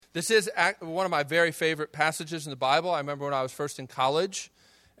This is one of my very favorite passages in the Bible. I remember when I was first in college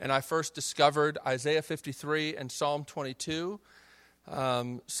and I first discovered Isaiah 53 and Psalm 22,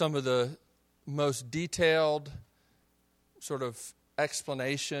 some of the most detailed sort of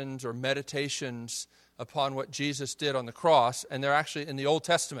explanations or meditations upon what Jesus did on the cross, and they're actually in the Old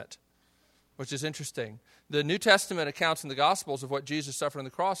Testament, which is interesting. The New Testament accounts in the Gospels of what Jesus suffered on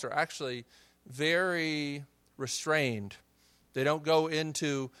the cross are actually very restrained. They don't go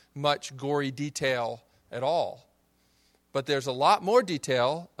into much gory detail at all. But there's a lot more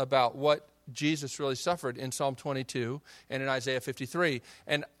detail about what Jesus really suffered in Psalm 22 and in Isaiah 53.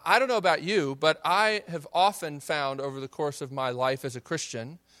 And I don't know about you, but I have often found over the course of my life as a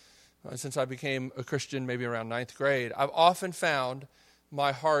Christian, since I became a Christian maybe around 9th grade, I've often found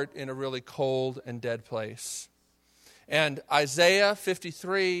my heart in a really cold and dead place. And Isaiah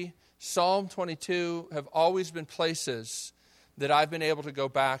 53, Psalm 22 have always been places that I've been able to go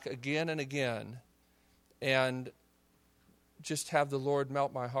back again and again and just have the Lord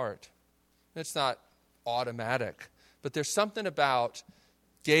melt my heart. It's not automatic, but there's something about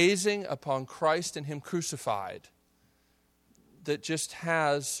gazing upon Christ and Him crucified that just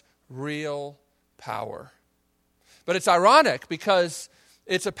has real power. But it's ironic because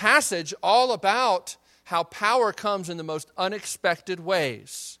it's a passage all about how power comes in the most unexpected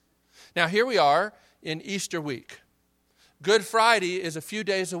ways. Now, here we are in Easter week. Good Friday is a few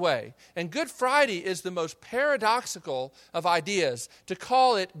days away. And Good Friday is the most paradoxical of ideas. To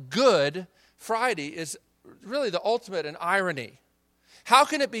call it Good Friday is really the ultimate in irony. How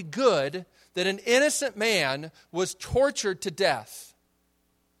can it be good that an innocent man was tortured to death?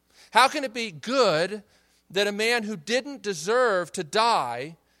 How can it be good that a man who didn't deserve to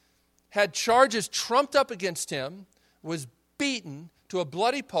die had charges trumped up against him, was beaten to a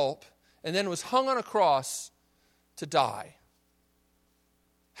bloody pulp, and then was hung on a cross to die?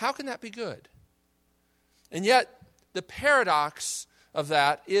 How can that be good? And yet, the paradox of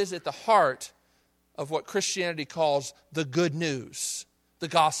that is at the heart of what Christianity calls the good news, the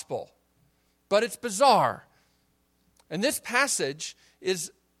gospel. But it's bizarre. And this passage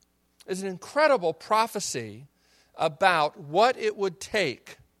is an incredible prophecy about what it would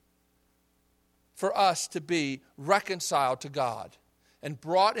take for us to be reconciled to God and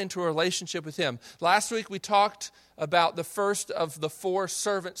brought into a relationship with Him. Last week we talked about the first of the 4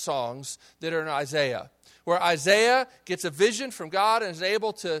 servant songs that are in Isaiah, where Isaiah gets a vision from God and is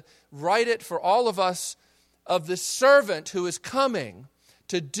able to write it for all of us of the servant who is coming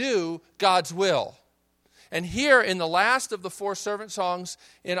to do God's will. And here in the last of the 4 servant songs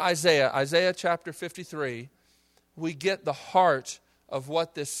in Isaiah chapter 53, we get the heart of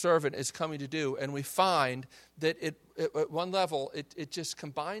what this servant is coming to do. And we find that at one level, it just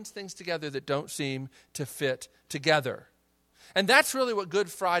combines things together that don't seem to fit together. And that's really what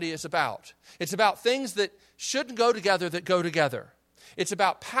Good Friday is about. It's about things that shouldn't go together that go together. It's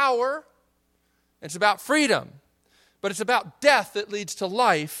about power. It's about freedom. But it's about death that leads to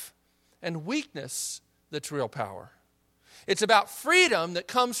life and weakness that's real power. It's about freedom that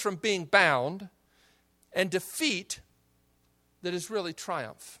comes from being bound and defeat that is really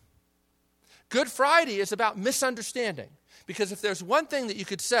triumph. Good Friday is about misunderstanding. Because if there's one thing that you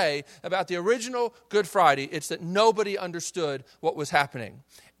could say about the original Good Friday, it's that nobody understood what was happening.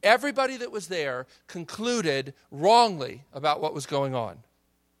 Everybody that was there concluded wrongly about what was going on.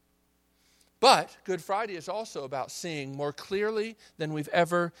 But Good Friday is also about seeing more clearly than we've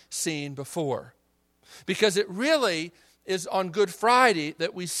ever seen before. Because it really is on Good Friday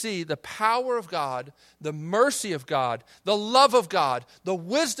that we see the power of God, the mercy of God, the love of God, the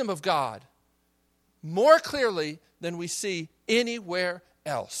wisdom of God more clearly than we see anywhere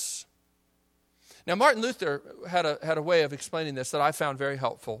else. Now, Martin Luther had a way of explaining this that I found very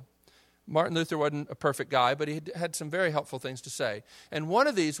helpful. Martin Luther wasn't a perfect guy, but he had some very helpful things to say. And one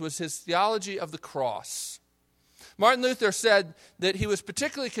of these was his theology of the cross. Martin Luther said that he was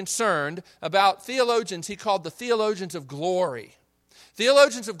particularly concerned about theologians he called the theologians of glory.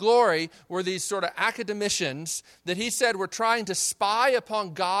 Theologians of glory were these sort of academicians that he said were trying to spy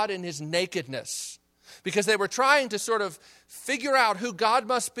upon God in His nakedness, because they were trying to sort of figure out who God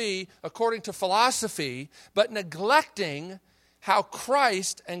must be according to philosophy, but neglecting how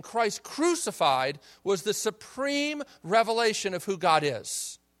Christ and Christ crucified was the supreme revelation of who God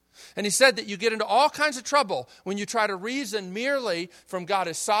is. And he said that you get into all kinds of trouble when you try to reason merely from God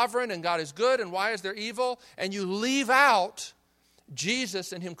is sovereign and God is good and why is there evil, and you leave out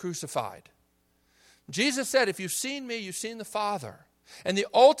Jesus and Him crucified. Jesus said, if you've seen me, you've seen the Father. And the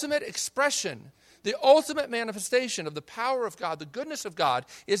ultimate expression The ultimate manifestation of the power of God, the goodness of God,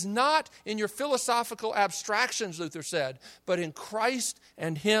 is not in your philosophical abstractions, Luther said, but in Christ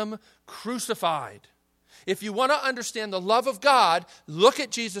and Him crucified. If you want to understand the love of God, look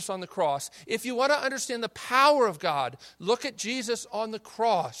at Jesus on the cross. If you want to understand the power of God, look at Jesus on the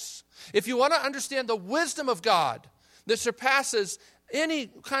cross. If you want to understand the wisdom of God that surpasses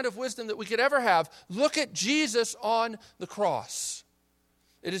any kind of wisdom that we could ever have, look at Jesus on the cross.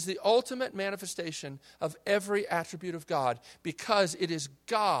 It is the ultimate manifestation of every attribute of God because it is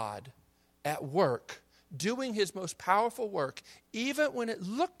God at work, doing His most powerful work, even when it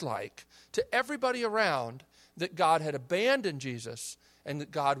looked like to everybody around that God had abandoned Jesus and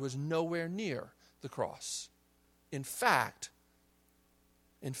that God was nowhere near the cross. In fact,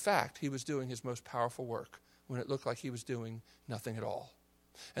 He was doing His most powerful work when it looked like He was doing nothing at all.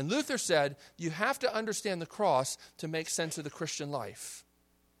 And Luther said, you have to understand the cross to make sense of the Christian life.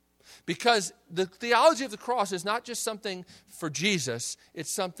 Because the theology of the cross is not just something for Jesus, it's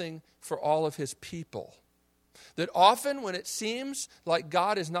something for all of His people. That often when it seems like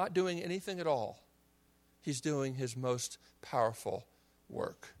God is not doing anything at all, He's doing His most powerful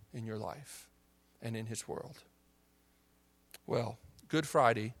work in your life and in His world. Well, Good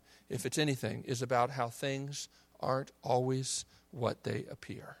Friday, if it's anything, is about how things aren't always what they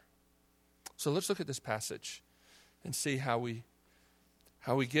appear. So let's look at this passage and see how we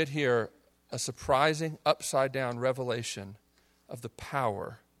get here a surprising upside-down revelation of the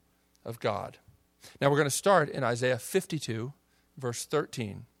power of God. Now we're going to start in Isaiah 52, verse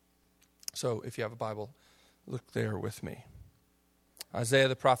 13. So if you have a Bible, look there with me. Isaiah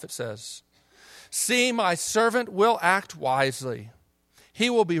the prophet says, "See, my servant will act wisely. He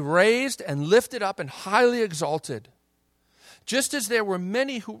will be raised and lifted up and highly exalted. Just as there were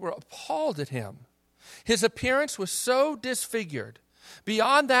many who were appalled at him, his appearance was so disfigured,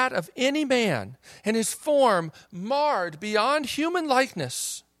 beyond that of any man, and his form marred beyond human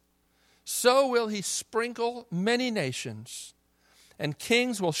likeness. So will he sprinkle many nations, and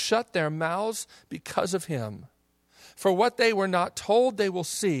kings will shut their mouths because of him. For what they were not told they will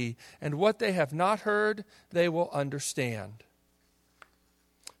see, and what they have not heard they will understand.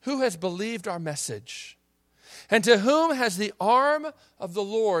 Who has believed our message? And to whom has the arm of the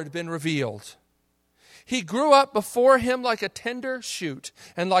Lord been revealed? He grew up before him like a tender shoot,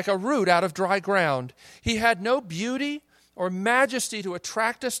 and like a root out of dry ground. He had no beauty or majesty to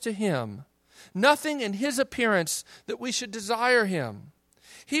attract us to him, nothing in his appearance that we should desire him.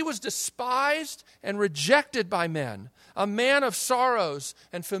 He was despised and rejected by men, a man of sorrows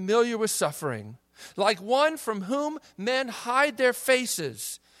and familiar with suffering. Like one from whom men hide their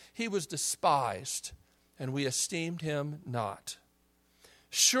faces, he was despised, and we esteemed him not.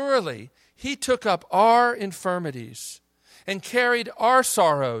 Surely he took up our infirmities and carried our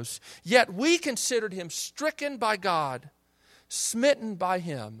sorrows, yet we considered him stricken by God, smitten by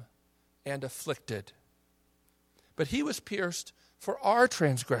him, and afflicted. But he was pierced for our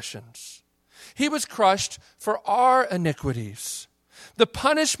transgressions. He was crushed for our iniquities. The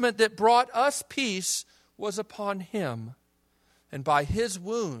punishment that brought us peace was upon him, and by his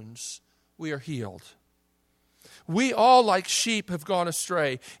wounds we are healed. We all, like sheep, have gone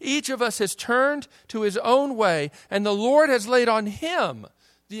astray. Each of us has turned to his own way, and the Lord has laid on him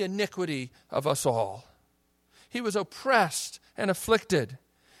the iniquity of us all. He was oppressed and afflicted,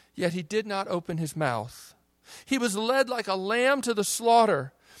 yet he did not open his mouth. He was led like a lamb to the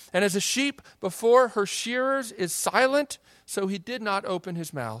slaughter, and as a sheep before her shearers is silent, so he did not open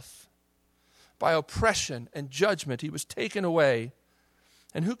his mouth. By oppression and judgment he was taken away.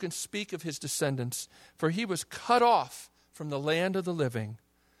 And who can speak of his descendants? For he was cut off from the land of the living.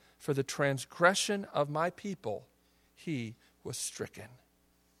 For the transgression of my people he was stricken.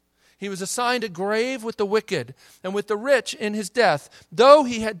 He was assigned a grave with the wicked and with the rich in his death, though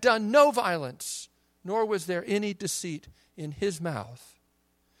he had done no violence, nor was there any deceit in his mouth.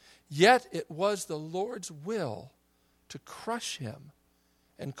 Yet it was the Lord's will to crush him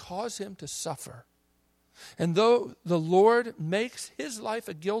and cause him to suffer. And though the Lord makes his life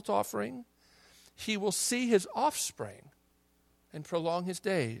a guilt offering, he will see his offspring and prolong his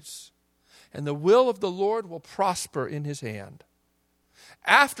days. And the will of the Lord will prosper in his hand.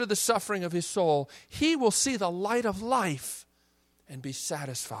 After the suffering of his soul, he will see the light of life and be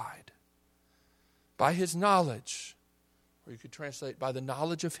satisfied. By his knowledge, or you could translate, by the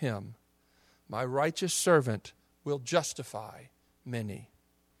knowledge of him, my righteous servant will justify many,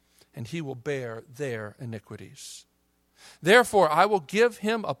 and he will bear their iniquities. Therefore, I will give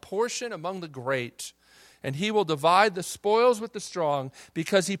him a portion among the great, and he will divide the spoils with the strong,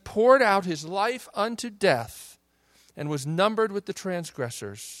 because he poured out his life unto death and was numbered with the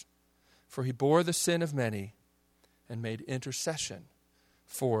transgressors. For he bore the sin of many and made intercession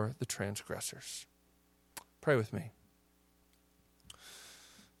for the transgressors. Pray with me.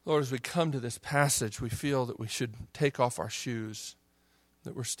 Lord, as we come to this passage, we feel that we should take off our shoes,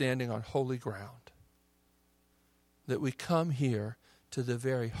 that we're standing on holy ground, that we come here to the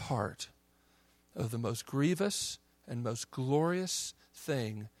very heart of the most grievous and most glorious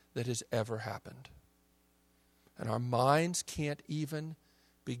thing that has ever happened. And our minds can't even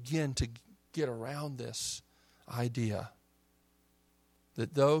begin to get around this idea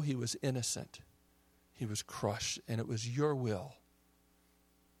that though he was innocent, he was crushed, and it was your will,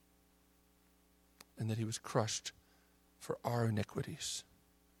 and that he was crushed for our iniquities.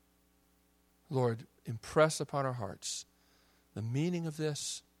 Lord, impress upon our hearts the meaning of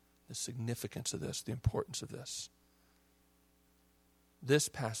this, the significance of this, the importance of this. This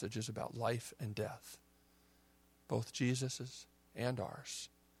passage is about life and death, both Jesus's and ours.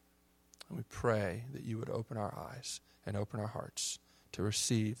 And we pray that you would open our eyes and open our hearts to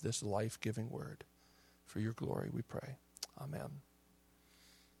receive this life-giving word. For your glory, we pray. Amen.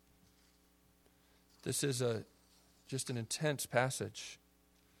 This is just an intense passage.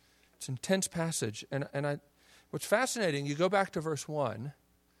 It's an intense passage. And what's fascinating, you go back to verse 1,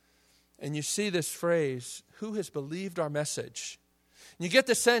 and you see this phrase, who has believed our message? And you get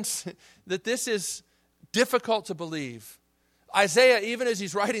the sense that this is difficult to believe. Isaiah, even as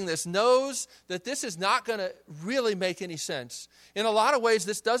he's writing this, knows that this is not going to really make any sense. In a lot of ways,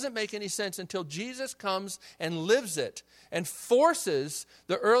 this doesn't make any sense until Jesus comes and lives it and forces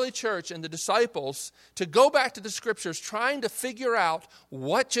the early church and the disciples to go back to the Scriptures trying to figure out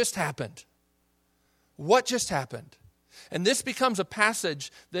what just happened. What just happened? And this becomes a passage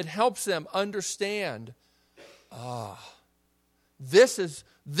that helps them understand, this is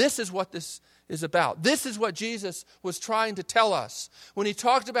what this is about. This is what Jesus was trying to tell us when he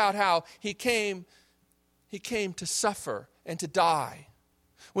talked about how he came to suffer and to die.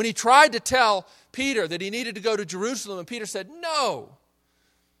 When he tried to tell Peter that he needed to go to Jerusalem, and Peter said, no.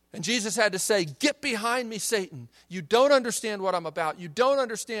 And Jesus had to say, get behind me, Satan. You don't understand what I'm about. You don't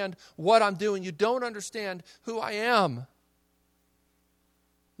understand what I'm doing. You don't understand who I am.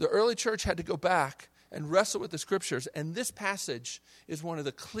 The early church had to go back and wrestle with the Scriptures, and this passage is one of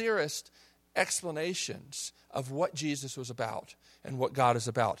the clearest explanations of what Jesus was about and what God is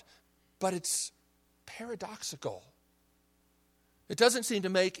about. But it's paradoxical. It doesn't seem to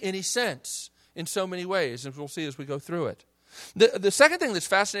make any sense in so many ways, and we'll see as we go through it. The second thing that's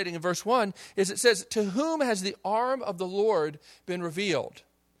fascinating in verse 1 is it says, to whom has the arm of the Lord been revealed?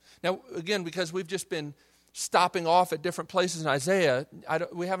 Now, again, because we've just been stopping off at different places in Isaiah,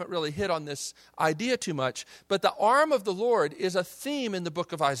 we haven't really hit on this idea too much, but the arm of the Lord is a theme in the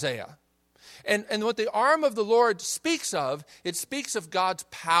book of Isaiah. And what the arm of the Lord speaks of, it speaks of God's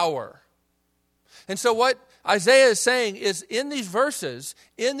power. And so what Isaiah is saying is in these verses,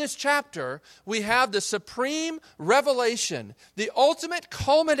 in this chapter, we have the supreme revelation, the ultimate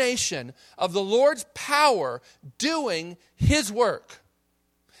culmination of the Lord's power doing his work.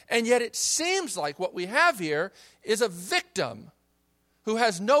 And yet it seems like what we have here is a victim who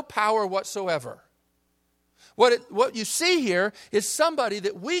has no power whatsoever. What you see here is somebody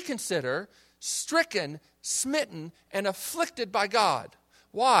that we consider stricken, smitten, and afflicted by God.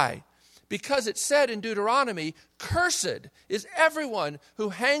 Why? Because it said in Deuteronomy, cursed is everyone who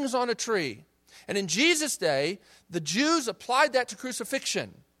hangs on a tree. And in Jesus' day, the Jews applied that to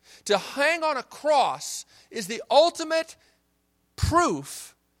crucifixion. To hang on a cross is the ultimate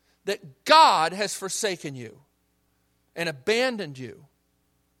proof that God has forsaken you and abandoned you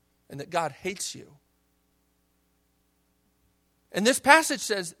and that God hates you. And this passage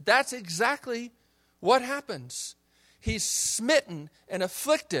says that's exactly what happens. He's smitten and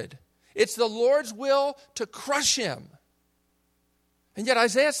afflicted. It's the Lord's will to crush him. And yet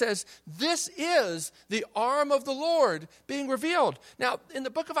Isaiah says, this is the arm of the Lord being revealed. Now, in the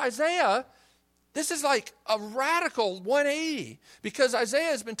book of Isaiah, this is like a radical 180 because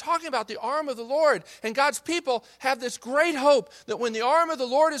Isaiah has been talking about the arm of the Lord, and God's people have this great hope that when the arm of the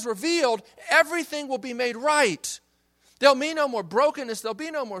Lord is revealed, everything will be made right. There'll be no more brokenness. There'll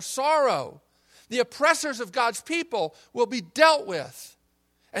be no more sorrow. The oppressors of God's people will be dealt with.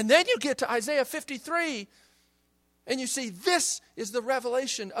 And then you get to Isaiah 53, and you see this is the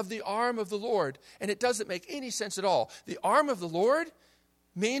revelation of the arm of the Lord. And it doesn't make any sense at all. The arm of the Lord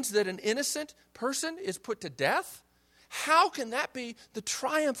means that an innocent person is put to death? How can that be the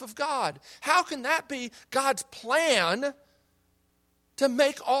triumph of God? How can that be God's plan to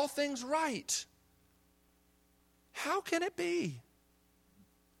make all things right? How can it be?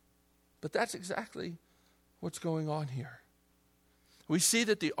 But that's exactly what's going on here. we see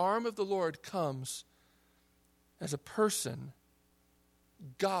that the arm of the Lord comes as a person,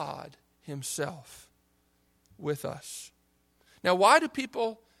 God himself, with us. Now, why do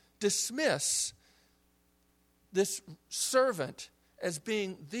people dismiss this servant as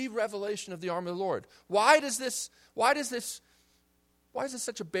being the revelation of the arm of the Lord? Why is this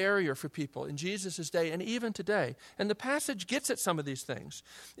such a barrier for people in Jesus' day and even today? And the passage gets at some of these things.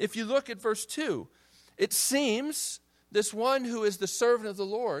 If you look at verse 2, it seems this one who is the servant of the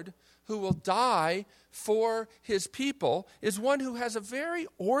Lord, who will die for his people, is one who has a very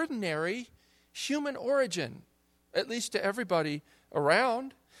ordinary human origin, at least to everybody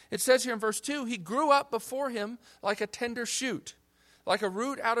around. It says here in verse 2, he grew up before him like a tender shoot, like a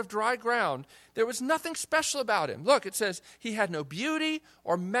root out of dry ground. There was nothing special about him. Look, it says he had no beauty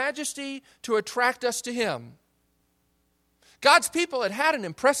or majesty to attract us to him. God's people had an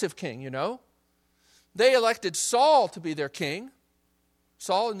impressive king, you know. They elected Saul to be their king.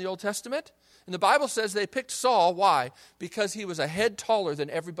 Saul in the Old Testament. And the Bible says they picked Saul. Why? Because he was a head taller than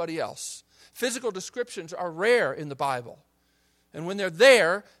everybody else. Physical descriptions are rare in the Bible. And when they're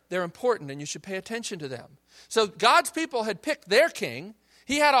there, they're important and you should pay attention to them. So God's people had picked their king.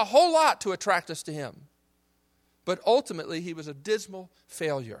 He had a whole lot to attract us to him. But ultimately, he was a dismal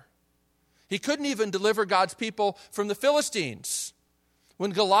failure. He couldn't even deliver God's people from the Philistines.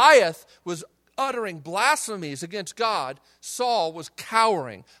 When Goliath was uttering blasphemies against God, Saul was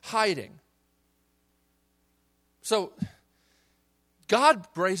cowering, hiding. So God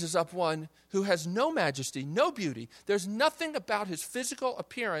raises up one who has no majesty, no beauty. There's nothing about his physical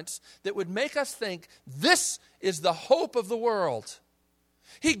appearance that would make us think this is the hope of the world.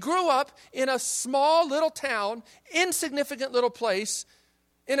 He grew up in a small little town, insignificant little place,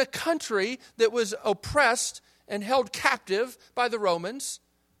 in a country that was oppressed and held captive by the Romans.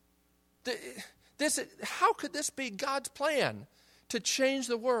 How could this be God's plan to change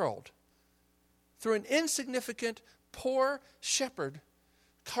the world? Through an insignificant, poor shepherd,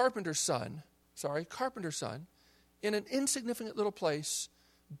 carpenter's son, in an insignificant little place,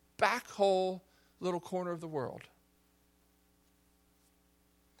 back hole little corner of the world.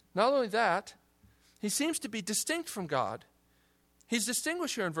 Not only that, he seems to be distinct from God. He's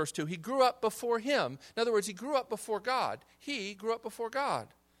distinguished here in verse 2. He grew up before him. In other words, he grew up before God. He grew up before God.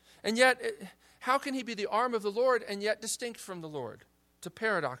 And yet, how can he be the arm of the Lord and yet distinct from the Lord? It's a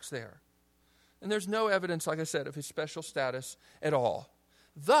paradox there. And there's no evidence, like I said, of his special status at all.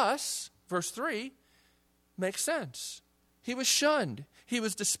 Thus, verse 3 makes sense. He was shunned. He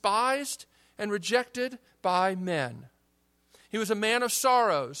was despised and rejected by men. He was a man of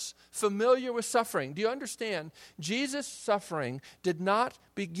sorrows, familiar with suffering. Do you understand? Jesus' suffering did not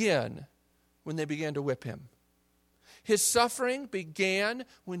begin when they began to whip him. His suffering began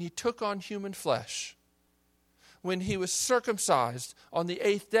when he took on human flesh. When he was circumcised on the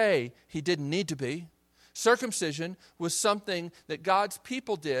 8th day, he didn't need to be. Circumcision was something that God's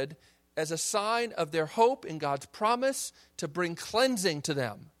people did as a sign of their hope in God's promise to bring cleansing to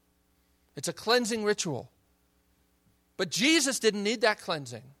them. It's a cleansing ritual. But Jesus didn't need that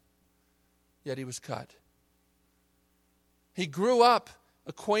cleansing, yet he was cut. He grew up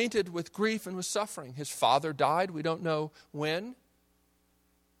acquainted with grief and with suffering. His father died, we don't know when.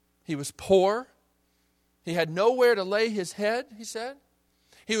 He was poor. He had nowhere to lay his head, he said.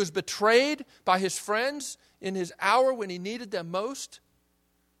 He was betrayed by his friends in his hour when he needed them most.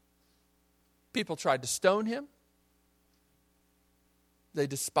 People tried to stone him. They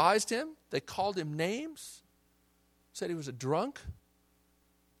despised him. They called him names. Said he was a drunk.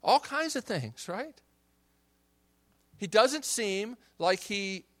 All kinds of things, right? He doesn't seem like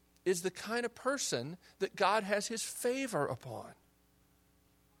he is the kind of person that God has his favor upon.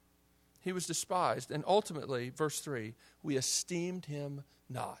 He was despised, and ultimately, verse 3, we esteemed him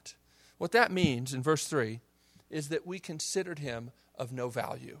not. What that means in verse 3 is that we considered him of no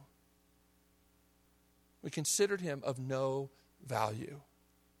value. We considered him of no value.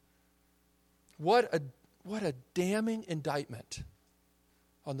 What a damning indictment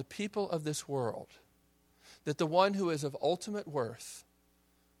on the people of this world that the one who is of ultimate worth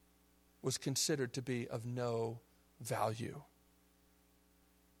was considered to be of no value.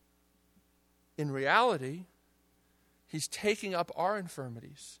 In reality, he's taking up our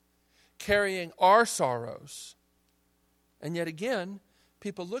infirmities, carrying our sorrows. And yet again,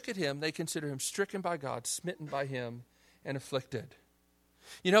 people look at him, they consider him stricken by God, smitten by him, and afflicted.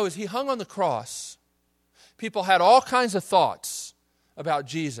 You know, as he hung on the cross, people had all kinds of thoughts about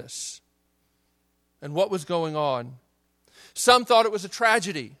Jesus and what was going on. Some thought it was a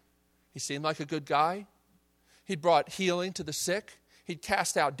tragedy. He seemed like a good guy. He'd brought healing to the sick. He'd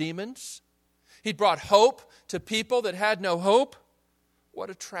cast out demons. He'd brought hope to people that had no hope. What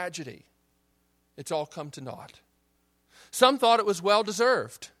a tragedy. It's all come to naught. Some thought it was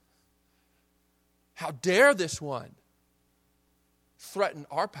well-deserved. How dare this one threaten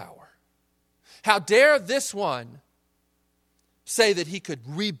our power? How dare this one say that he could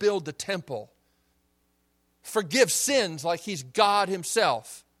rebuild the temple, forgive sins like he's God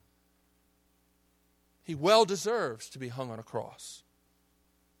himself? He well deserves to be hung on a cross.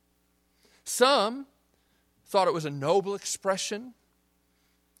 Some thought it was a noble expression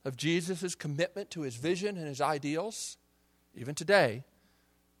of Jesus' commitment to his vision and his ideals. Even today,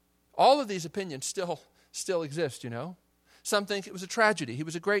 all of these opinions still exist, you know. Some think it was a tragedy. He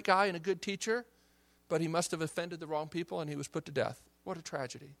was a great guy and a good teacher, but he must have offended the wrong people and he was put to death. What a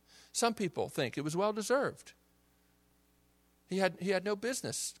tragedy. Some people think it was well-deserved. He had no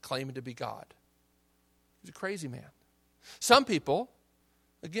business claiming to be God. He was a crazy man. Some people,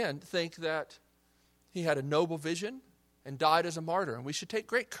 again, think that he had a noble vision and died as a martyr, and we should take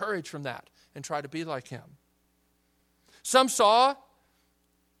great courage from that and try to be like him. Some saw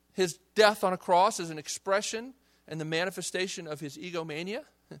his death on a cross as an expression and the manifestation of his egomania,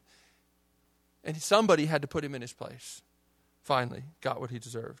 and somebody had to put him in his place. Finally, got what he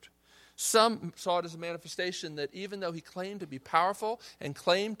deserved. Some saw it as a manifestation that even though he claimed to be powerful and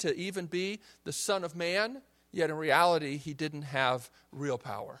claimed to even be the Son of Man, yet in reality he didn't have real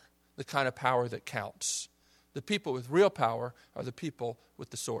power, the kind of power that counts. The people with real power are the people with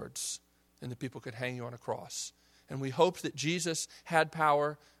the swords, and the people could hang you on a cross. And we hoped that Jesus had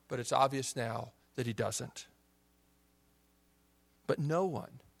power, but it's obvious now that he doesn't. But no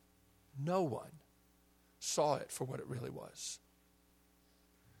one saw it for what it really was.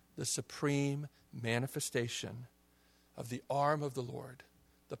 The supreme manifestation of the arm of the Lord,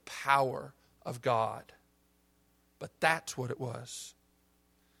 the power of God. But that's what it was.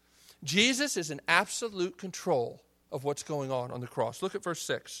 Jesus is in absolute control of what's going on the cross. Look at verse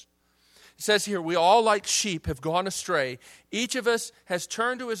 6. It says here, we all like sheep have gone astray. Each of us has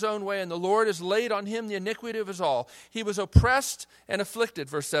turned to his own way, and the Lord has laid on him the iniquity of us all. He was oppressed and afflicted,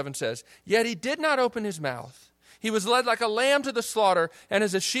 verse 7 says. Yet he did not open his mouth. He was led like a lamb to the slaughter, and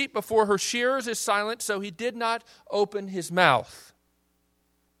as a sheep before her shearers is silent, so he did not open his mouth.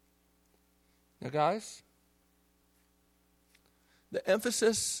 Now, guys, the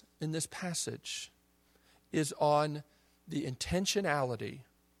emphasis in this passage is on the intentionality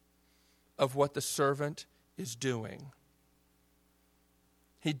of what the servant is doing.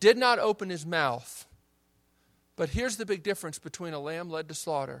 He did not open his mouth, but here's the big difference between a lamb led to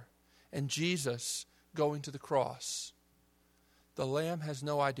slaughter and Jesus going to the cross. The lamb has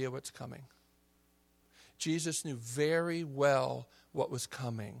no idea what's coming. Jesus knew very well what was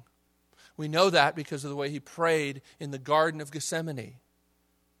coming. We know that because of the way he prayed in the Garden of Gethsemane.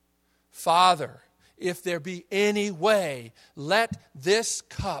 Father, if there be any way, let this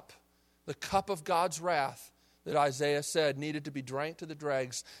cup, the cup of God's wrath that Isaiah said needed to be drank to the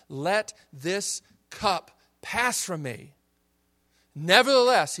dregs, let this cup pass from me.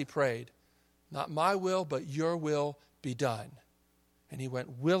 Nevertheless, he prayed, not my will, but your will be done. And he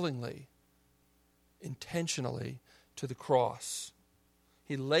went willingly, intentionally to the cross.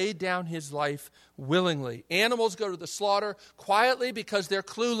 He laid down his life willingly. Animals go to the slaughter quietly because they're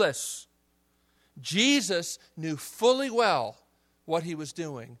clueless. Jesus knew fully well what he was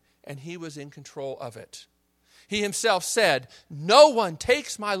doing, and he was in control of it. He himself said, no one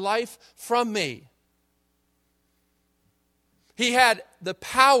takes my life from me. He had the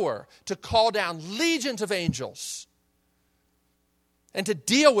power to call down legions of angels and to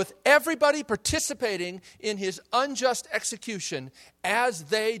deal with everybody participating in his unjust execution as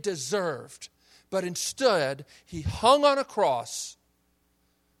they deserved. But instead, he hung on a cross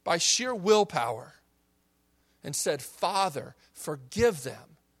by sheer willpower and said, Father, forgive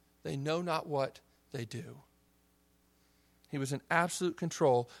them. They know not what they do. He was in absolute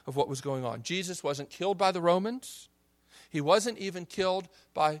control of what was going on. Jesus wasn't killed by the Romans. He wasn't even killed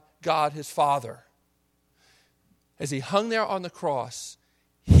by God, his Father. As he hung there on the cross,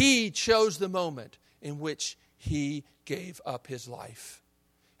 he chose the moment in which he gave up his life.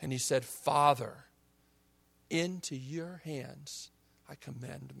 And he said, Father, into your hands I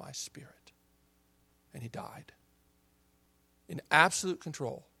commend my spirit. And he died. In absolute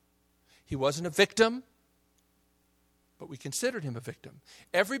control. He wasn't a victim, but we considered him a victim.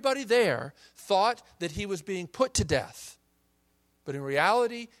 Everybody there thought that he was being put to death. But in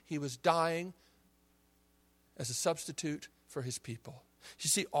reality, he was dying as a substitute for his people. You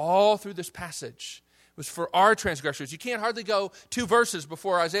see, all through this passage, it was for our transgressions. You can't hardly go 2 verses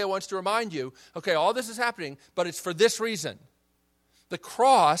before Isaiah wants to remind you, okay, all this is happening, but it's for this reason. The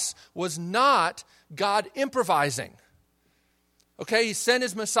cross was not God improvising. Okay, he sent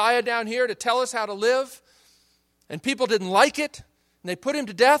his Messiah down here to tell us how to live, and people didn't like it, and they put him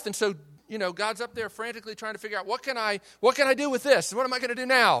to death, and so, God's up there frantically trying to figure out, what can I do with this? What am I going to do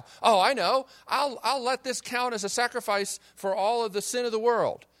now? Oh, I know. I'll let this count as a sacrifice for all of the sin of the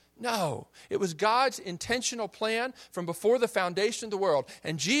world. No, it was God's intentional plan from before the foundation of the world.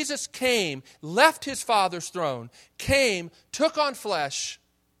 And Jesus came, left his Father's throne, came, took on flesh,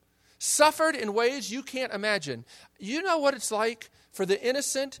 suffered in ways you can't imagine. You know what it's like for the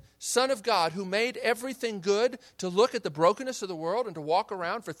innocent Son of God who made everything good to look at the brokenness of the world and to walk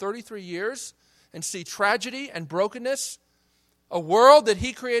around for 33 years and see tragedy and brokenness? A world that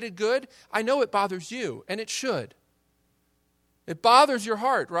he created good? I know it bothers you, and it should. It bothers your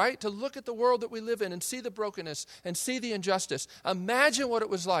heart, right? To look at the world that we live in and see the brokenness and see the injustice. Imagine what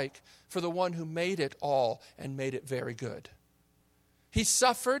it was like for the one who made it all and made it very good. He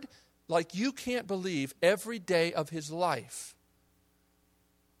suffered like you can't believe every day of his life.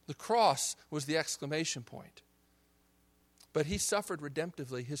 The cross was the exclamation point. But he suffered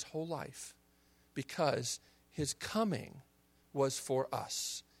redemptively his whole life because his coming was for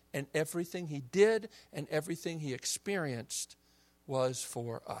us. And everything he did and everything he experienced was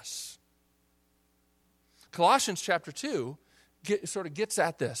for us. Colossians chapter 2 sort of gets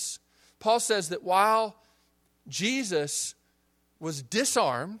at this. Paul says that while Jesus was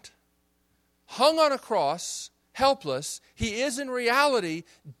disarmed, hung on a cross, helpless, he is in reality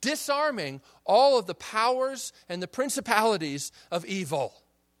disarming all of the powers and the principalities of evil.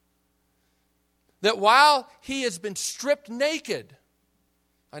 That while he has been stripped naked,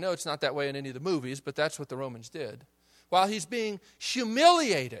 I know it's not that way in any of the movies, but that's what the Romans did. While he's being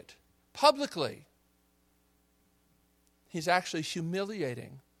humiliated publicly, he's actually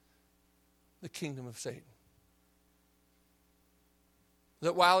humiliating the kingdom of Satan.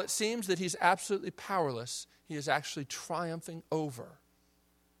 That while it seems that he's absolutely powerless, he is actually triumphing over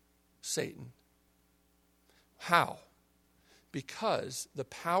Satan. How? Because the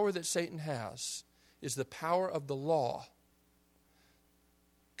power that Satan has is the power of the law.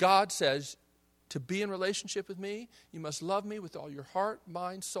 God says, to be in relationship with me, you must love me with all your heart,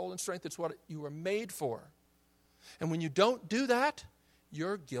 mind, soul, and strength. It's what you were made for. And when you don't do that,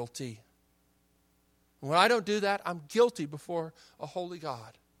 you're guilty. And when I don't do that, I'm guilty before a holy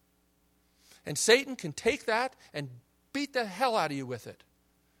God. And Satan can take that and beat the hell out of you with it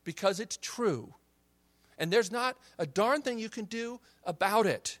because it's true. And there's not a darn thing you can do about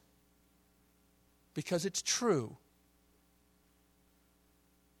it because it's true.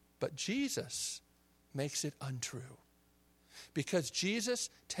 But Jesus makes it untrue. Because Jesus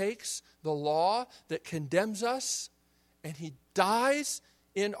takes the law that condemns us and he dies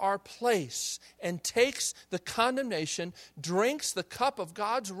in our place and takes the condemnation, drinks the cup of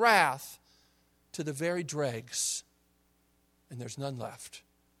God's wrath to the very dregs. And there's none left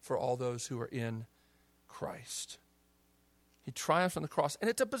for all those who are in Christ. He triumphs on the cross. And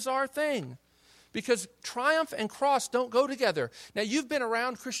it's a bizarre thing. Because triumph and cross don't go together. Now, you've been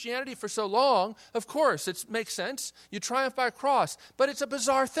around Christianity for so long, of course, it makes sense. You triumph by a cross, but it's a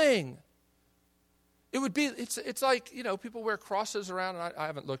bizarre thing. It's like, people wear crosses around, and I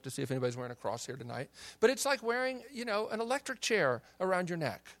haven't looked to see if anybody's wearing a cross here tonight, but it's like wearing, an electric chair around your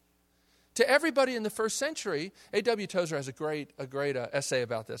neck. To everybody in the first century, A.W. Tozer has a great essay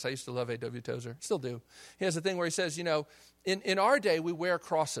about this. I used to love A.W. Tozer, still do. He has a thing where he says, in our day we wear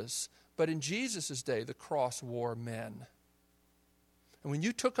crosses, but in Jesus' day, the cross wore men. And when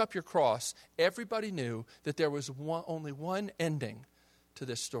you took up your cross, everybody knew that there was only one ending to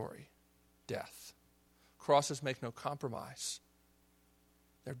this story: death. Crosses make no compromise.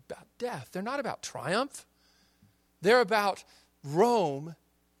 They're about death. They're not about triumph. They're about Rome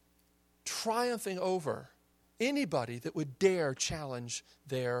triumphing over anybody that would dare challenge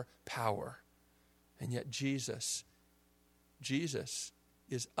their power. And yet Jesus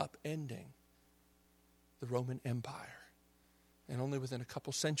is upending the Roman Empire. And only within a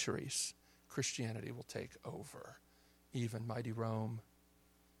couple centuries, Christianity will take over, even mighty Rome.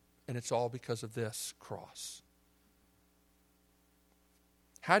 And it's all because of this cross.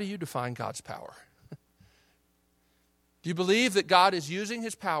 How do you define God's power? Do you believe that God is using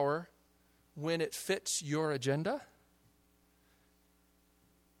his power when it fits your agenda?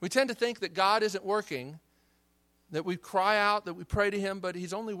 We tend to think that God isn't working, that we cry out, that we pray to him, but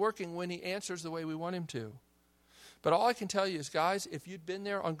he's only working when he answers the way we want him to. But all I can tell you is, guys, if you'd been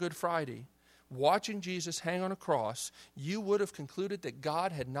there on Good Friday, watching Jesus hang on a cross, you would have concluded that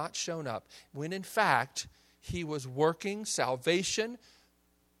God had not shown up, when in fact, he was working salvation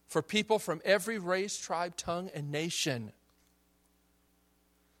for people from every race, tribe, tongue, and nation.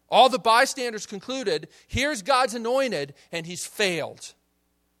 All the bystanders concluded, here's God's anointed, and he's failed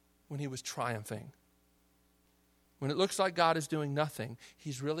when he was triumphing. When it looks like God is doing nothing,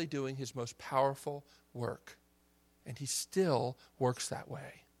 he's really doing his most powerful work. And he still works that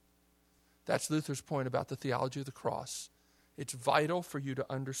way. That's Luther's point about the theology of the cross. It's vital for you to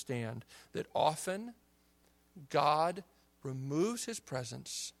understand that often God removes his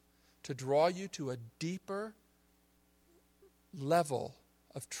presence to draw you to a deeper level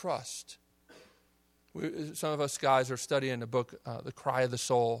of trust. Some of us guys are studying a book, The Cry of the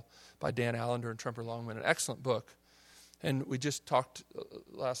Soul by Dan Allender and Tremper Longman, an excellent book. And we just talked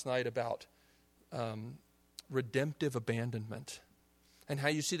last night about redemptive abandonment and how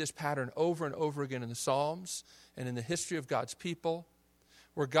you see this pattern over and over again in the Psalms and in the history of God's people,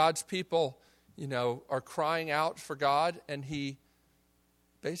 where God's people, are crying out for God and he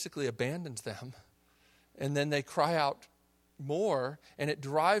basically abandons them. And then they cry out more, and it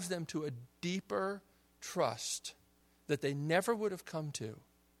drives them to a deeper trust that they never would have come to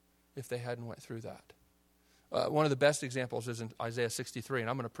if they hadn't went through that. One of the best examples is in Isaiah 63, and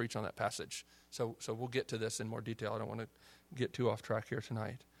I'm going to preach on that passage. So we'll get to this in more detail. I don't want to get too off track here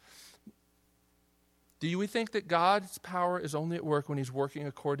tonight. Do we think that God's power is only at work when he's working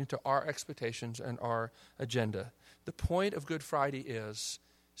according to our expectations and our agenda? The point of Good Friday is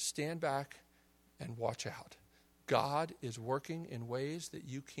stand back and watch out. God is working in ways that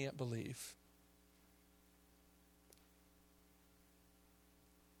you can't believe.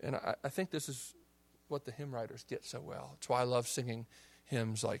 And I think this is what the hymn writers get so well. It's why I love singing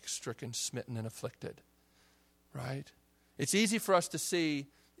hymns like Stricken, Smitten, and Afflicted. Right? It's easy for us to see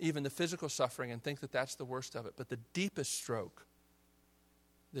even the physical suffering and think that that's the worst of it. But the deepest stroke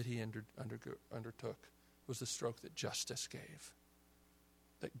that he undertook was the stroke that justice gave.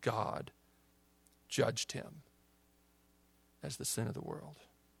 That God judged him as the sin of the world.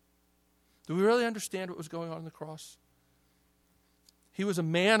 Do we really understand what was going on the cross? He was a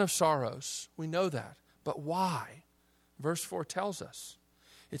man of sorrows. We know that. But why? Verse 4 tells us.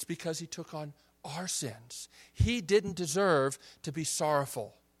 It's because he took on our sins. He didn't deserve to be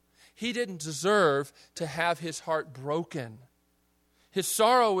sorrowful. He didn't deserve to have his heart broken. His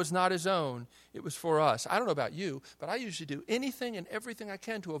sorrow was not his own. It was for us. I don't know about you, but I usually do anything and everything I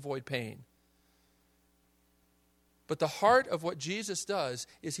can to avoid pain. But the heart of what Jesus does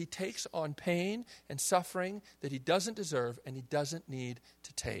is he takes on pain and suffering that he doesn't deserve and he doesn't need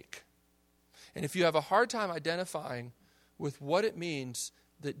to take. And if you have a hard time identifying with what it means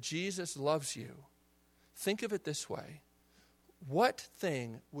that Jesus loves you, think of it this way. What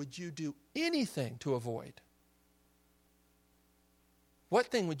thing would you do anything to avoid? What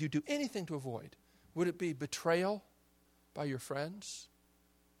thing would you do anything to avoid? Would it be betrayal by your friends?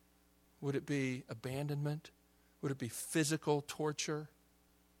 Would it be abandonment? Would it be physical torture?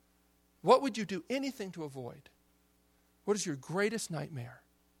 What would you do anything to avoid? What is your greatest nightmare?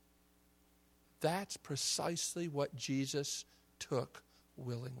 That's precisely what Jesus took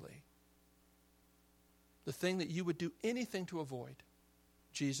willingly. The thing that you would do anything to avoid,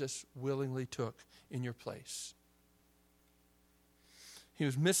 Jesus willingly took in your place. He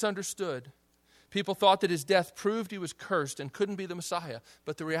was misunderstood. People thought that his death proved he was cursed and couldn't be the Messiah.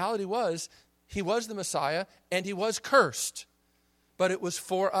 But the reality was, he was the Messiah and he was cursed. But it was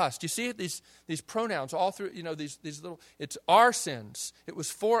for us. Do you see it? These pronouns all through, these little, it's our sins. It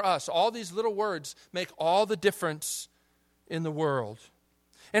was for us. All these little words make all the difference in the world.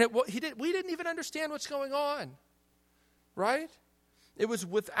 And we didn't even understand what's going on. Right? It was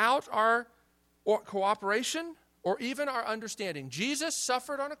without our cooperation or even our understanding. Jesus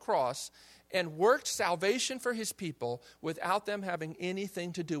suffered on a cross and worked salvation for his people without them having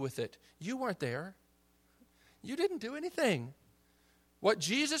anything to do with it. You weren't there. You didn't do anything. What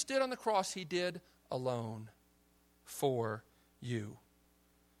Jesus did on the cross, he did alone for you.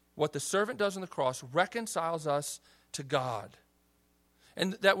 What the servant does on the cross reconciles us to God.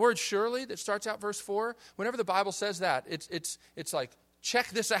 And that word surely that starts out verse 4, whenever the Bible says that, it's like, check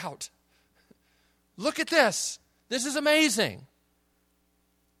this out. Look at this. This is amazing.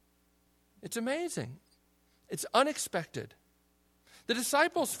 It's amazing. It's unexpected. The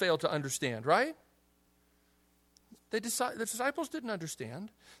disciples failed to understand, right? The disciples didn't understand.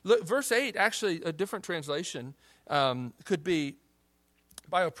 Look, verse 8, actually a different translation could be,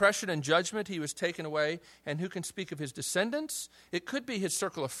 by oppression and judgment he was taken away, and who can speak of his descendants? It could be his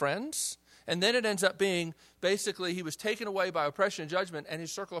circle of friends. And then it ends up being, basically, he was taken away by oppression and judgment, and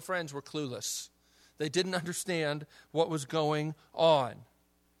his circle of friends were clueless. They didn't understand what was going on.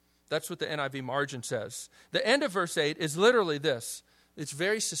 That's what the NIV margin says. The end of verse 8 is literally this. It's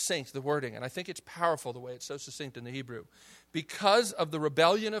very succinct, the wording, and I think it's powerful the way it's so succinct in the Hebrew. Because of the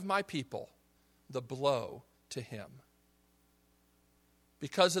rebellion of my people, the blow to him.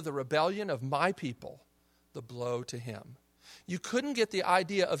 Because of the rebellion of my people, the blow to him. You couldn't get the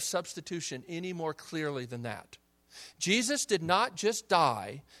idea of substitution any more clearly than that. Jesus did not just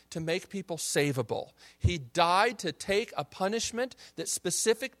die to make people savable. He died to take a punishment that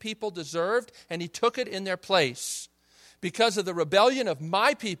specific people deserved, and he took it in their place. Because of the rebellion of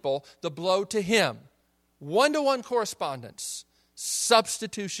my people, the blow to him. One-to-one correspondence.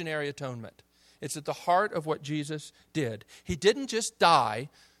 Substitutionary atonement. It's at the heart of what Jesus did. He didn't just die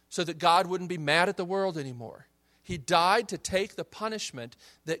so that God wouldn't be mad at the world anymore. He died to take the punishment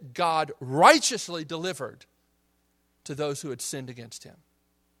that God righteously delivered to those who had sinned against him.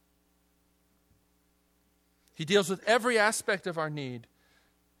 He deals with every aspect of our need,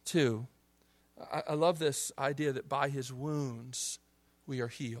 too. I love this idea that by his wounds we are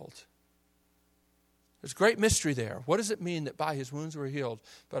healed. There's great mystery there. What does it mean that by his wounds we're healed?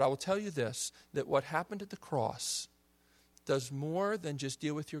 But I will tell you this, that what happened at the cross does more than just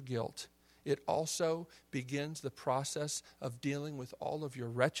deal with your guilt. It also begins the process of dealing with all of your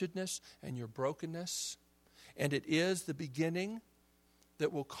wretchedness and your brokenness. And it is the beginning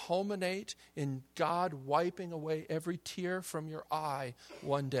that will culminate in God wiping away every tear from your eye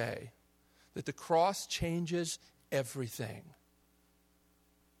one day. That the cross changes everything.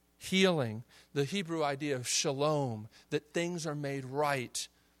 Healing, the Hebrew idea of shalom, that things are made right.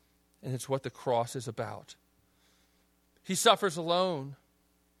 And it's what the cross is about. He suffers alone,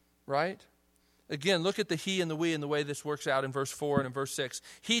 right? Again, look at the he and the we and the way this works out in verse 4 and in verse 6.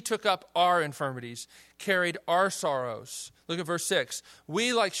 He took up our infirmities, carried our sorrows. Look at verse 6.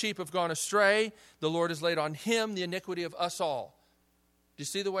 We like sheep have gone astray. The Lord has laid on him the iniquity of us all. Do you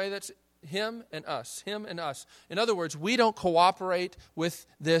see the way that's him and us, him and us? In other words, we don't cooperate with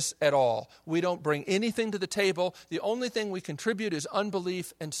this at all. We don't bring anything to the table. The only thing we contribute is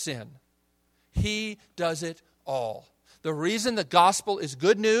unbelief and sin. He does it all. The reason the gospel is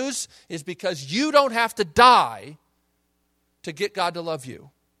good news is because you don't have to die to get God to love you.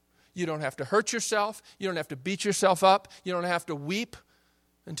 You don't have to hurt yourself. You don't have to beat yourself up. You don't have to weep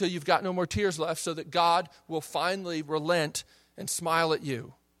until you've got no more tears left so that God will finally relent and smile at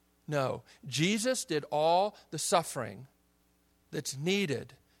you. No, Jesus did all the suffering that's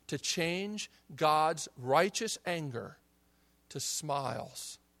needed to change God's righteous anger to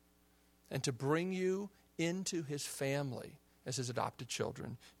smiles and to bring you into his family as his adopted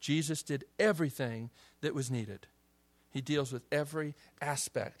children. Jesus did everything that was needed. He deals with every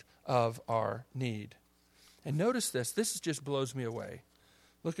aspect of our need. And notice this just blows me away.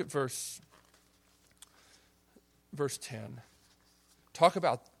 Look at verse 10. Talk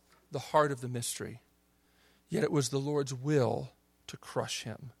about the heart of the mystery. Yet it was the Lord's will to crush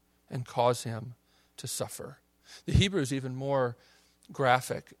him and cause him to suffer. The Hebrew is even more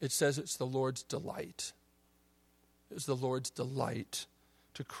graphic. It says it's the Lord's delight. It was the Lord's delight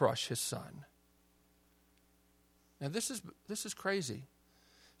to crush his son. Now this is crazy.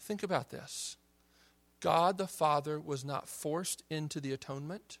 Think about this. God the Father was not forced into the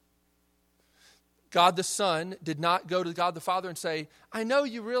atonement. God the Son did not go to God the Father and say, I know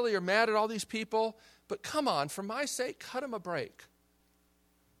you really are mad at all these people, but come on, for my sake, cut them a break.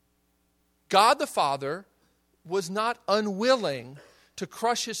 God the Father was not unwilling to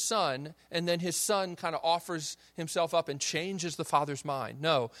crush his son, and then his son kind of offers himself up and changes the Father's mind.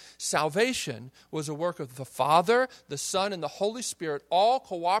 No, salvation was a work of the Father, the Son, and the Holy Spirit all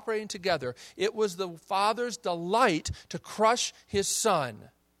cooperating together. It was the Father's delight to crush his Son,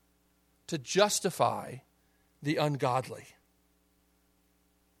 to justify the ungodly.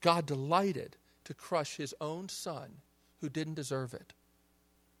 God delighted to crush his own Son who didn't deserve it.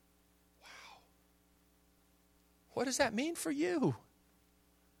 Wow. What does that mean for you?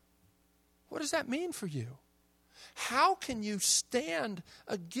 What does that mean for you? How can you stand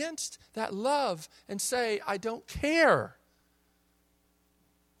against that love and say, I don't care?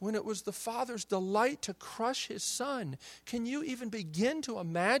 When it was the Father's delight to crush his Son. Can you even begin to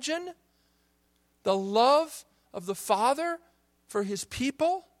imagine the love of the Father for his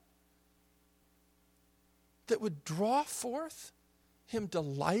people that would draw forth him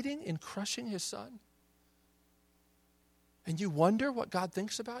delighting in crushing his Son? And you wonder what God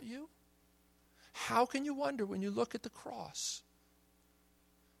thinks about you? How can you wonder when you look at the cross?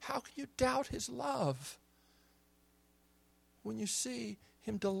 How can you doubt his love when you see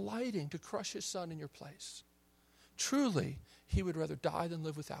him delighting to crush his Son in your place? Truly, he would rather die than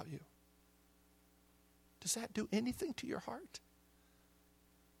live without you. Does that do anything to your heart?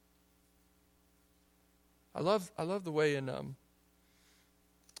 I love the way in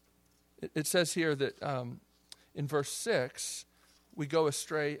It says here that in verse 6, we go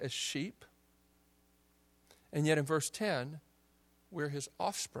astray as sheep. And yet in verse 10, we're his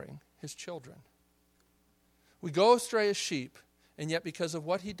offspring, his children. We go astray as sheep, and yet because of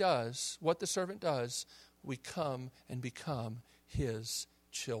what he does, what the servant does, we come and become his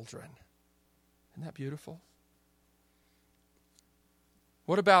children. Isn't that beautiful?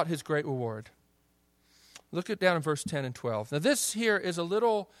 What about his great reward? Look at down in verse 10 and 12. Now this here is a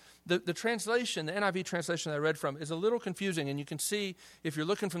little, the translation, the NIV translation that I read from, is a little confusing. And you can see, if you're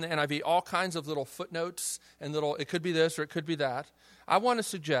looking from the NIV, all kinds of little footnotes and little, it could be this or it could be that. I want to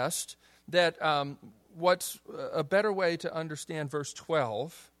suggest that what's a better way to understand verse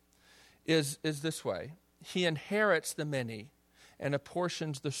 12 is this way. He inherits the many and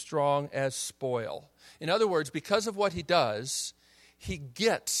apportions the strong as spoil. In other words, because of what he does, he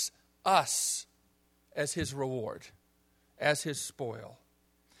gets us as his reward, as his spoil.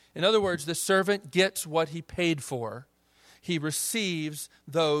 In other words, the servant gets what he paid for. He receives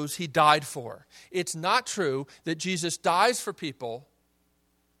those he died for. It's not true that Jesus dies for people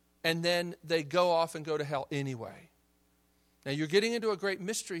and then they go off and go to hell anyway. Now, you're getting into a great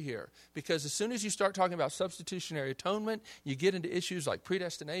mystery here, because as soon as you start talking about substitutionary atonement, you get into issues like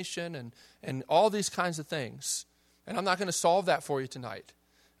predestination and all these kinds of things. And I'm not going to solve that for you tonight.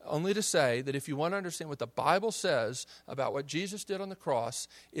 Only to say that if you want to understand what the Bible says about what Jesus did on the cross,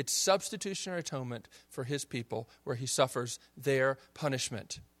 it's substitutionary atonement for his people, where he suffers their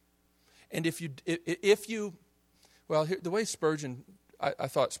punishment. And the way Spurgeon, I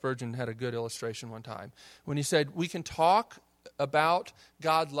thought Spurgeon had a good illustration one time, when he said, we can talk about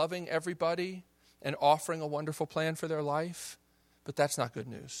God loving everybody and offering a wonderful plan for their life, but that's not good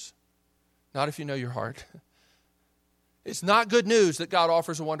news. Not if you know your heart. It's not good news that God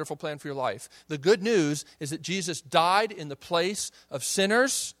offers a wonderful plan for your life. The good news is that Jesus died in the place of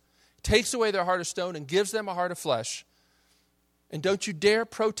sinners, takes away their heart of stone and gives them a heart of flesh. And don't you dare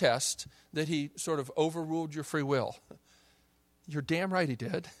protest that he sort of overruled your free will. You're damn right he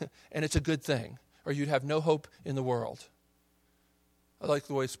did, and it's a good thing, or you'd have no hope in the world. I like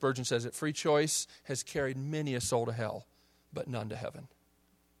the way Spurgeon says it. Free choice has carried many a soul to hell, but none to heaven.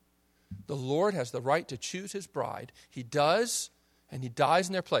 The Lord has the right to choose his bride. He does, and he dies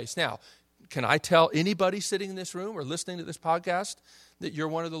in their place. Now, can I tell anybody sitting in this room or listening to this podcast that you're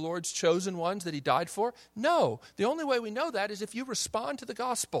one of the Lord's chosen ones that he died for? No. The only way we know that is if you respond to the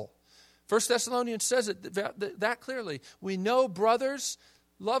gospel. 1 Thessalonians says it that clearly. We know, brothers,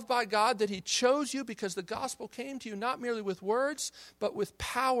 loved by God, that he chose you because the gospel came to you not merely with words, but with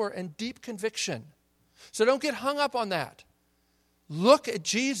power and deep conviction. So don't get hung up on that. Look at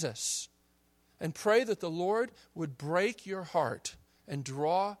Jesus and pray that the Lord would break your heart and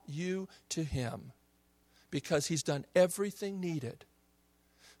draw you to him, because he's done everything needed.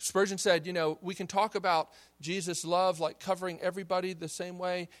 Spurgeon said, we can talk about Jesus' love like covering everybody the same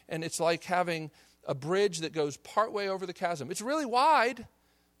way, and it's like having a bridge that goes partway over the chasm. It's really wide,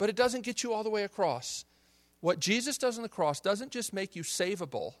 but it doesn't get you all the way across. What Jesus does on the cross doesn't just make you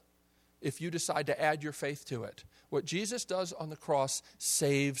savable if you decide to add your faith to it. What Jesus does on the cross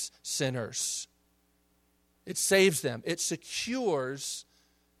saves sinners. It saves them. It secures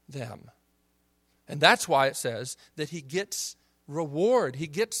them. And that's why it says that he gets reward. He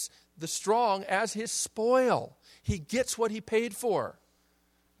gets the strong as his spoil. He gets what he paid for.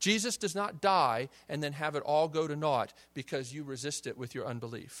 Jesus does not die and then have it all go to naught because you resist it with your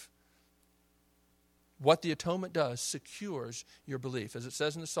unbelief. What the atonement does secures your belief. As it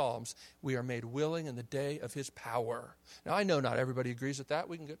says in the Psalms, we are made willing in the day of his power. Now, I know not everybody agrees with that.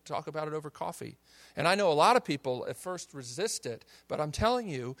 We can talk about it over coffee. And I know a lot of people at first resist it. But I'm telling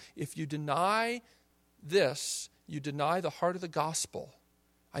you, if you deny this, you deny the heart of the gospel.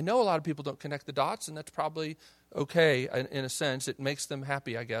 I know a lot of people don't connect the dots, and that's probably okay in a sense. It makes them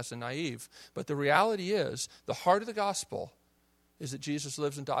happy, I guess, and naive. But the reality is, the heart of the gospel is that Jesus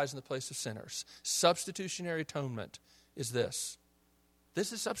lives and dies in the place of sinners. Substitutionary atonement is this.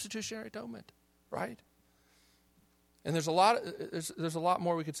 This is substitutionary atonement, right? And there's a lot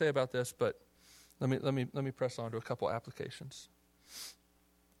more we could say about this, but let me press on to a couple applications.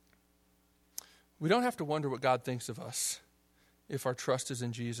 We don't have to wonder what God thinks of us if our trust is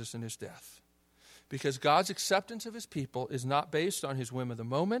in Jesus and his death, because God's acceptance of his people is not based on his whim of the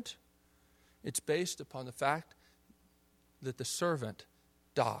moment. It's based upon the fact that the servant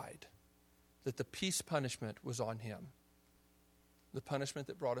died, that the peace punishment was on him. The punishment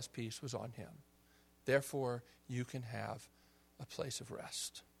that brought us peace was on him. Therefore, you can have a place of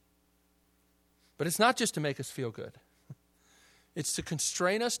rest. But it's not just to make us feel good. It's to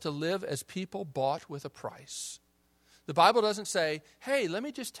constrain us to live as people bought with a price. The Bible doesn't say, hey, let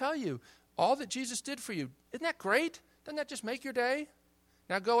me just tell you, all that Jesus did for you, isn't that great? Doesn't that just make your day?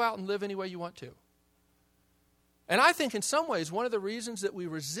 Now go out and live any way you want to. And I think in some ways, one of the reasons that we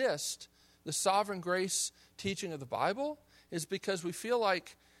resist the sovereign grace teaching of the Bible is because we feel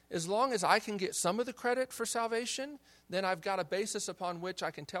like as long as I can get some of the credit for salvation, then I've got a basis upon which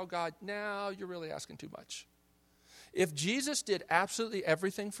I can tell God, now you're really asking too much. If Jesus did absolutely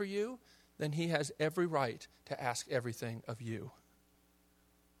everything for you, then he has every right to ask everything of you.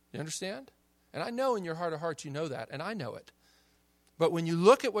 You understand? And I know in your heart of hearts you know that, and I know it. But when you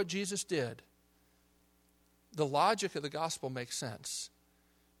look at what Jesus did, the logic of the gospel makes sense.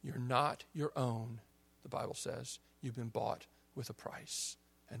 You're not your own, the Bible says. You've been bought with a price.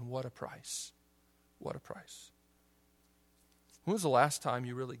 And what a price. What a price. When was the last time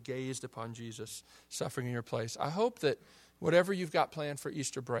you really gazed upon Jesus suffering in your place? I hope that whatever you've got planned for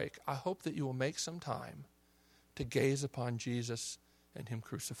Easter break, I hope that you will make some time to gaze upon Jesus and him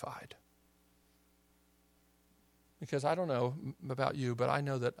crucified. Because I don't know about you, but I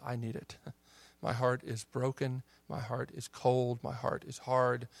know that I need it. My heart is broken. My heart is cold. My heart is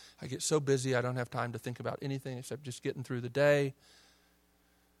hard. I get so busy I don't have time to think about anything except just getting through the day.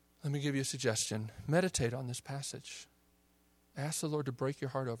 Let me give you a suggestion. Meditate on this passage. Ask the Lord to break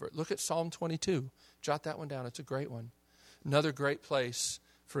your heart over it. Look at Psalm 22. Jot that one down. It's a great one. Another great place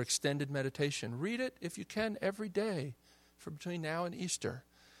for extended meditation. Read it, if you can, every day for between now and Easter.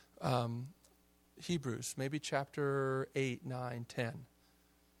 Hebrews, maybe chapter 8, 9, 10.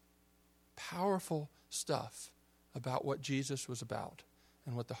 Powerful stuff about what Jesus was about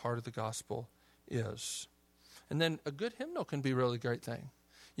and what the heart of the gospel is. And then a good hymnal can be a really great thing.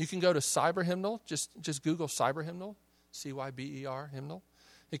 You can go to Cyber Hymnal. Just Google Cyber Hymnal, C-Y-B-E-R, hymnal.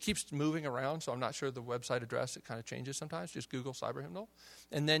 It keeps moving around, so I'm not sure the website address. It kind of changes sometimes. Just Google Cyber Hymnal.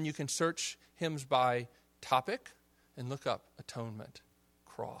 And then you can search hymns by topic and look up atonement,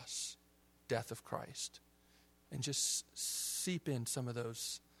 cross, death of Christ. And just seep in some of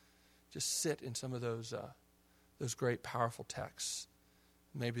those, just sit in some of those great, powerful texts.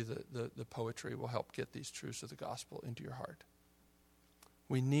 Maybe the poetry will help get these truths of the gospel into your heart.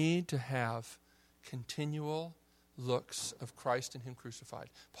 We need to have continual looks of Christ and him crucified.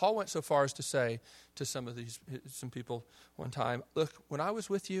 Paul went so far as to say to some people one time, look, when I was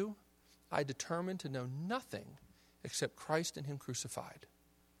with you, I determined to know nothing except Christ and him crucified.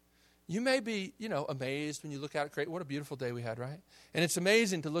 You may be, amazed when you look out at creation. What a beautiful day we had, right? And it's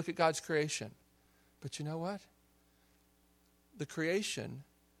amazing to look at God's creation. But you know what? The creation,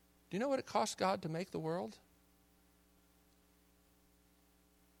 do you know what it cost God to make the world?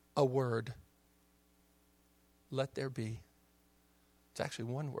 A word. Let there be. It's actually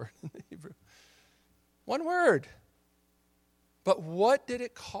one word in the Hebrew. One word. But what did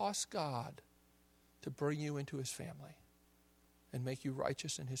it cost God to bring you into his family and make you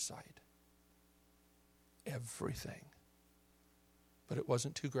righteous in his sight? Everything. But it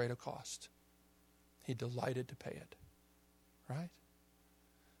wasn't too great a cost. He delighted to pay it. Right?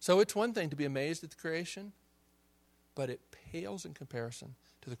 So it's one thing to be amazed at the creation, but it pales in comparison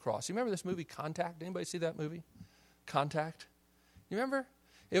to the cross. You remember this movie, Contact? Anybody see that movie? Contact? You remember?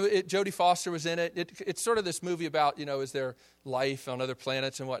 Jodie Foster was in it. It's sort of this movie about, is there life on other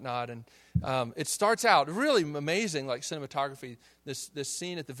planets and whatnot. And it starts out really amazing, like cinematography. This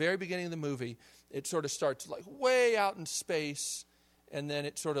scene at the very beginning of the movie, it sort of starts like way out in space, and then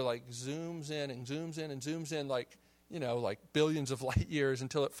it sort of like zooms in and zooms in and zooms in like billions of light years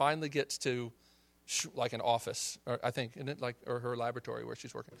until it finally gets to like an office, or I think, or her laboratory where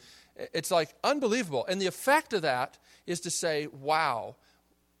she's working. It's like unbelievable. And the effect of that is to say, wow,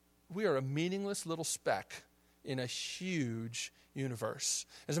 we are a meaningless little speck in a huge universe.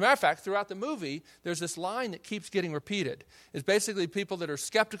 As a matter of fact, throughout the movie, there's this line that keeps getting repeated. It's basically people that are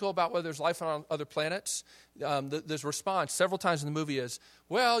skeptical about whether there's life on other planets. There's response several times in the movie is,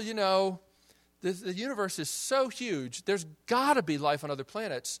 well, the universe is so huge, there's got to be life on other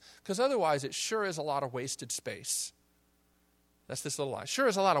planets, because otherwise it sure is a lot of wasted space. That's this little line. Sure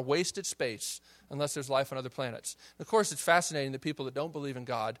is a lot of wasted space unless there's life on other planets. And of course, it's fascinating that people that don't believe in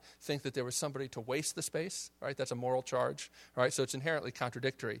God think that there was somebody to waste the space, right? That's a moral charge, right? So it's inherently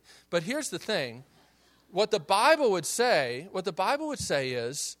contradictory. But here's the thing. What the Bible would say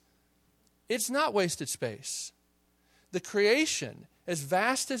is, it's not wasted space. The creation, as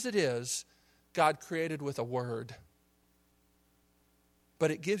vast as it is, God created with a word.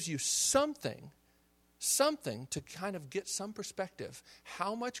 But it gives you something to kind of get some perspective.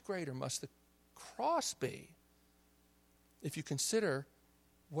 How much greater must the cross be if you consider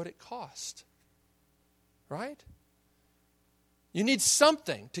what it cost? Right? You need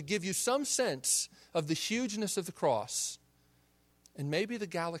something to give you some sense of the hugeness of the cross. And maybe the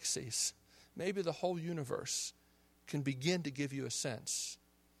galaxies, maybe the whole universe can begin to give you a sense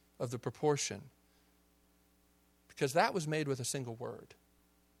of the proportion. Because that was made with a single word.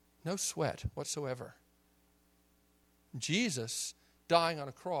 No sweat whatsoever. Jesus dying on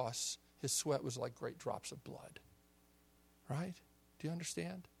a cross, his sweat was like great drops of blood. Right? Do you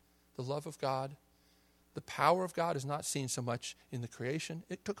understand? The love of God, the power of God is not seen so much in the creation.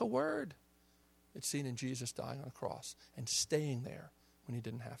 It took a word. It's seen in Jesus dying on a cross and staying there when he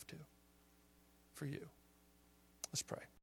didn't have to. For you. Let's pray.